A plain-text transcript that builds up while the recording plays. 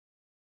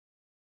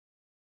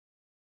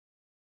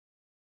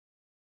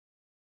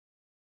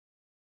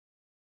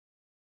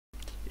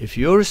If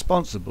you're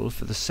responsible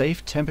for the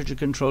safe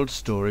temperature-controlled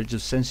storage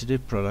of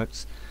sensitive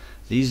products,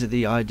 these are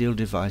the ideal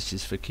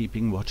devices for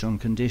keeping watch on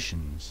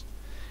conditions.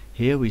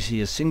 Here we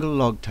see a single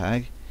log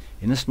tag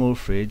in a small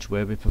fridge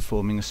where we're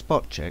performing a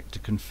spot check to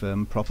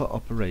confirm proper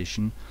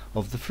operation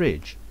of the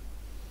fridge.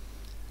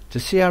 To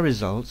see our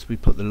results, we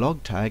put the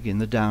log tag in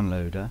the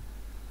downloader,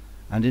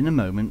 and in a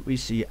moment we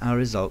see our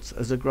results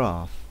as a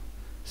graph.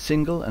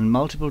 Single and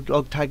multiple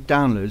log tag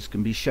downloads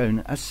can be shown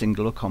as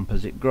single or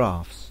composite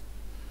graphs.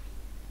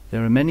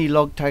 There are many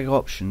log tag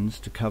options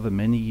to cover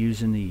many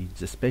user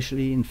needs,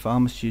 especially in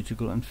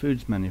pharmaceutical and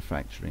foods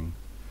manufacturing.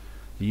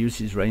 The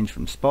uses range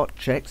from spot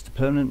checks to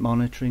permanent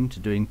monitoring to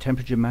doing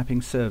temperature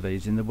mapping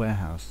surveys in the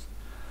warehouse.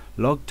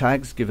 Log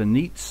tags give a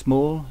neat,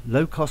 small,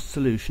 low-cost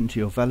solution to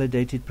your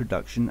validated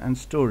production and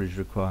storage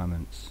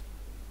requirements.